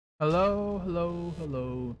Hello, hello,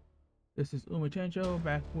 hello. This is Umitencho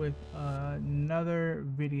back with another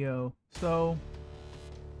video. So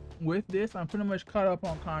with this, I'm pretty much caught up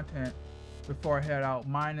on content before I head out,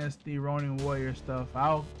 minus the Ronin Warrior stuff.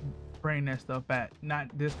 I'll bring that stuff back,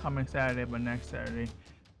 not this coming Saturday, but next Saturday.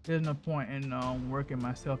 There's no point in working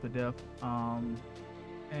myself to death. I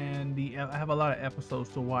have a lot of episodes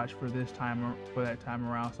to watch for that time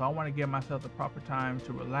around. So I want to give myself the proper time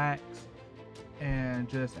to relax and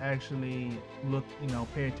just actually look,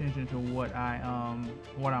 pay attention to what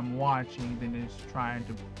I'm watching than just trying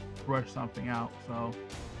to rush something out. So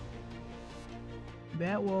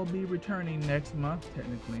that will be returning next month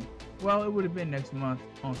technically. Well, it would have been next month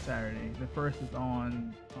on Saturday. The first is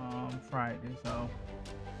on Friday. So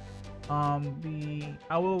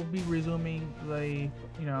I will be resuming the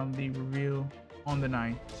review on the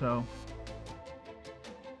 9th. So,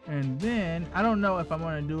 and then I don't know if I'm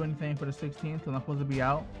going to do anything for the 16th because I'm supposed to be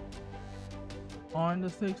out on the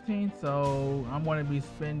 16th. So I'm going to be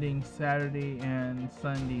spending Saturday and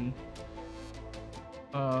Sunday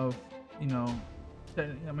of,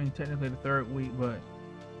 technically the third week, but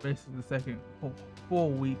basically the second full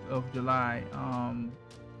week of July.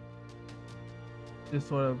 Just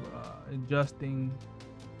sort of adjusting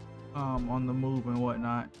on the move and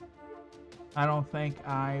whatnot. I don't think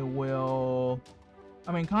I will.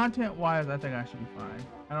 Content wise, I think I should be fine.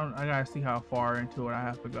 I gotta see how far into it I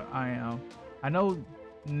have to go. I know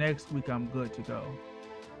next week I'm good to go.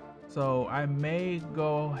 So I may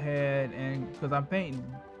go ahead and, because I'm thinking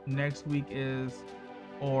next week is,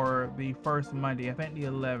 or the first Monday, I think the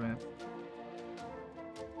 11th.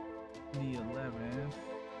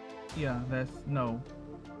 Yeah,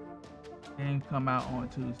 and come out on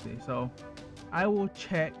Tuesday. So I will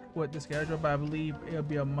check with the schedule, but I believe it'll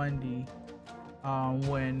be a Monday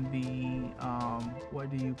when the what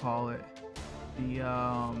do you call it, the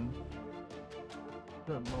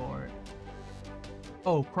good lord,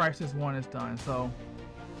 Crisis 1 is done. So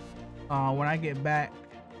when I get back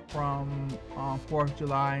from 4th of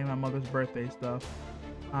July and my mother's birthday stuff,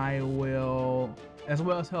 I will, as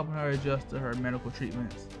well as helping her adjust to her medical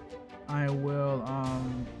treatments, I will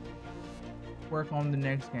work on the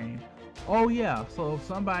next game. Oh yeah, so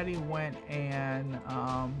somebody went and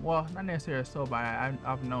well, not necessarily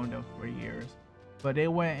I've known them for years, but they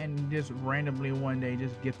went and just randomly one day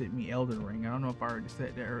just gifted me Elden Ring. I don't know if I already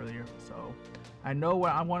said that earlier. So I know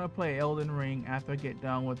what I want to play Elden Ring after I get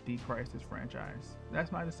done with the Crisis franchise.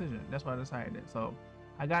 That's my decision. That's what I decided. So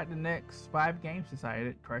I got the next 5 games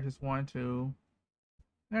decided: Crisis 1, 2.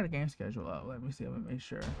 I got a game schedule up. Let me see. Let me make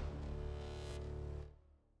sure.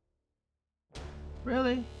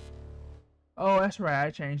 Really? Oh, that's right.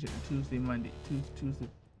 I changed it to Tuesday.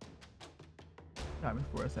 Got me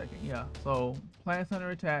for a second. Yeah. So Plants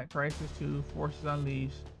Under Attack, Crisis 2, Forces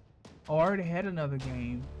Unleashed. Oh, I already had another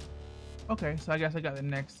game. Okay, so I guess I got the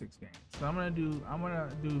next 6 games. So I'm gonna do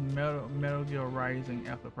Metal Gear Rising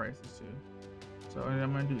after Crisis 2. So and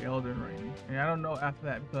I'm gonna do Elden Ring. And I don't know after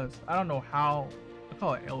that because I don't know how. I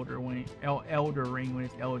call it Elder Ring when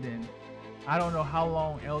it's Elden. I don't know how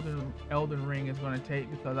long Elden Ring is going to take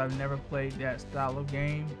because I've never played that style of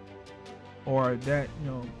game, or that,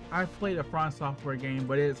 I've played a From Software game,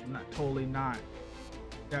 but it's totally not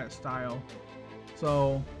that style.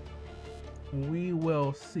 So we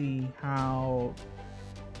will see how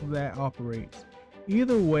that operates.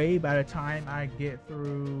 Either way, by the time I get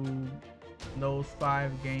through those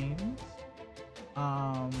 5 games,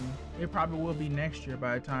 it probably will be next year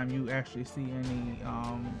by the time you actually see any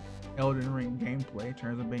Elden Ring gameplay in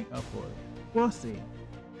terms of being uploaded. We'll see.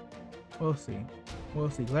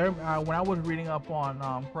 When I was reading up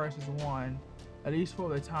on Crisis 1, at least for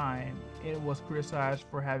the time, it was criticized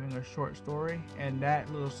for having a short story, and that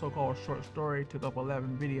little so-called short story took up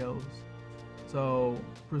 11 videos. So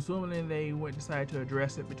presumably they decided to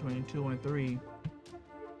address it between 2 and 3.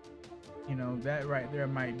 That right there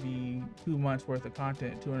might be 2 months worth of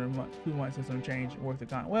content, 2 months and some change worth of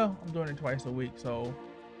content. Well, I'm doing it twice a week, so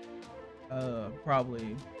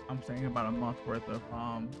probably I'm saying about a month worth of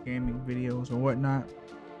gaming videos or whatnot.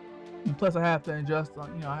 And plus I have to adjust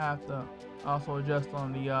on, I have to also adjust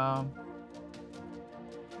on the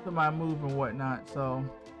to my move and whatnot. So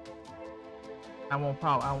I won't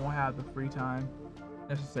have the free time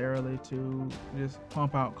necessarily to just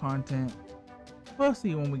pump out content. We'll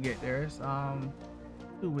see when we get there. It's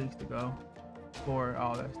 2 weeks to go for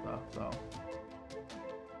all that stuff. So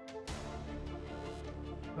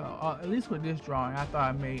at least with this drawing, I thought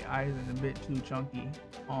I made Aizen a bit too chunky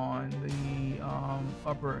on the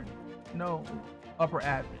upper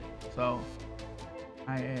abdomen. So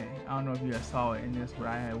I don't know if you guys saw it in this, but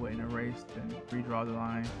I had went and erased and redraw the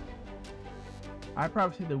line. I'd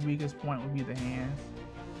probably say the weakest point would be the hands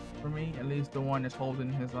for me, at least the one that's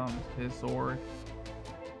holding his sword.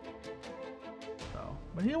 So,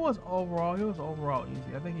 but he was overall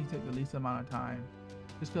easy. I think he took the least amount of time,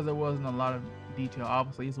 just because there wasn't a lot of detail.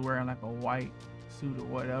 Obviously, he's wearing like a white suit or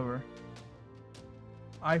whatever.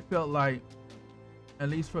 I felt like, at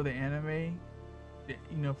least for the anime,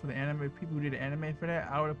 you know, for the anime people who did the anime for that,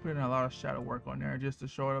 I would have put in a lot of shadow work on there just to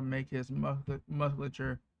sort of make his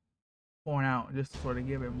musculature point out, just to sort of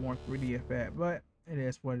give it more 3D effect. But it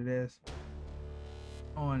is what it is.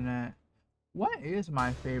 On that, what is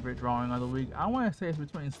my favorite drawing of the week? I want to say it's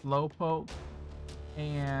between Slowpoke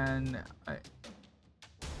and I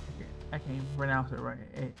can't even pronounce it right.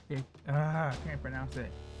 I can't pronounce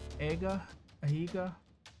it. Ageha.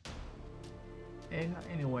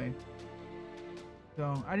 Anyway,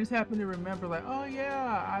 so I just happen to remember, like, oh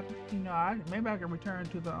yeah, maybe I can return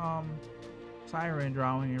to the Psyren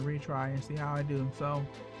drawing and retry and see how I do. So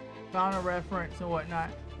found a reference and whatnot.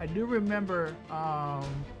 I do remember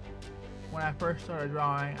when I first started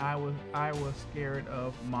drawing, I was scared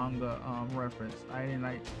of manga reference. I didn't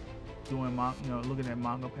like doing looking at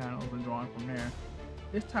manga panels and drawing from there.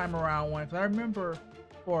 This time around, because I remember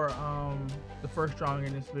for the first drawing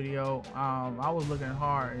in this video, I was looking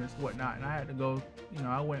hard and whatnot, and I had to go.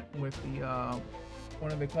 I went with the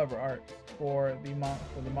one of the cover arts for the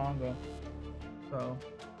manga. So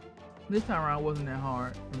this time around wasn't that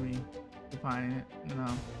hard for me to find it.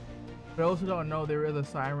 For those who don't know, there is a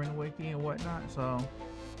Psyren wiki and whatnot. So,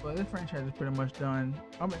 but this franchise is pretty much done.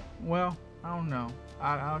 I mean, well, I don't know.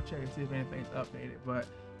 I'll check and see if anything's updated, but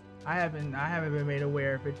I haven't been made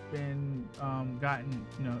aware if it's been gotten,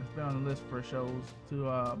 it's been on the list for shows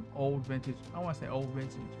to old vintage. I want to say old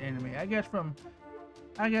vintage anime. I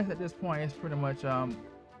guess at this point it's pretty much it's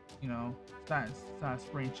not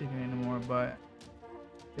spring chicken anymore, but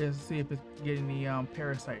is to see if it's getting the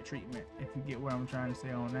parasite treatment, if you get what I'm trying to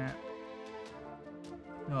say on that.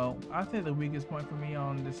 No, I'd say the weakest point for me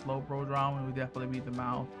on this Slowbro drama would definitely be the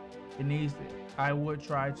mouth. I would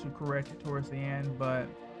try to correct it towards the end, but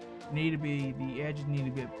the edges need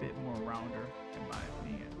to be a bit more rounder, in my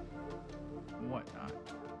opinion, and whatnot.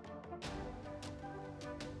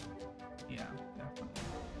 Yeah, definitely.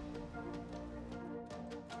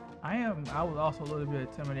 I was also a little bit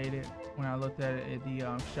intimidated when I looked at it at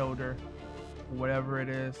the shoulder, whatever it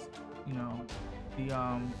is,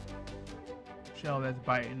 the shell that's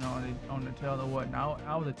biting on the tail or whatnot.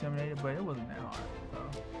 I was intimidated, but it wasn't that hard. So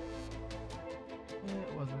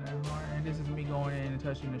it wasn't that hard. And this is me going in and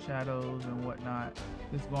touching the shadows and whatnot.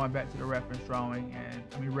 Just going back to the reference drawing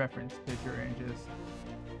and reference picture and just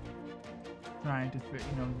trying to fit,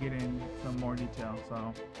 get in some more detail.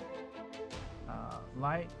 So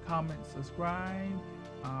like, comment, subscribe.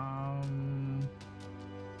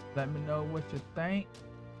 Let me know what you think.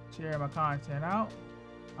 Share my content out.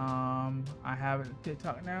 I have it on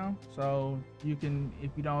TikTok now, so you can,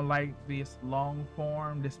 if you don't like this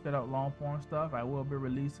sped up long form stuff, I will be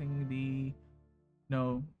releasing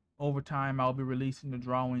over time I'll be releasing the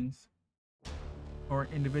drawings or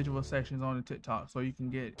individual sections on the TikTok, so you can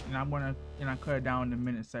get, and I cut it down in the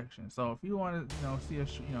minute section. So if you want to see a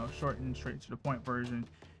short and straight to the point version,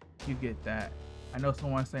 you get that. I know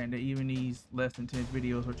someone's saying that even these less than 10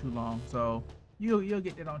 videos are too long, so you'll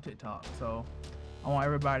get that on TikTok. So I want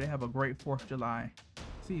everybody to have a great 4th of July.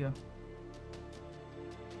 See ya.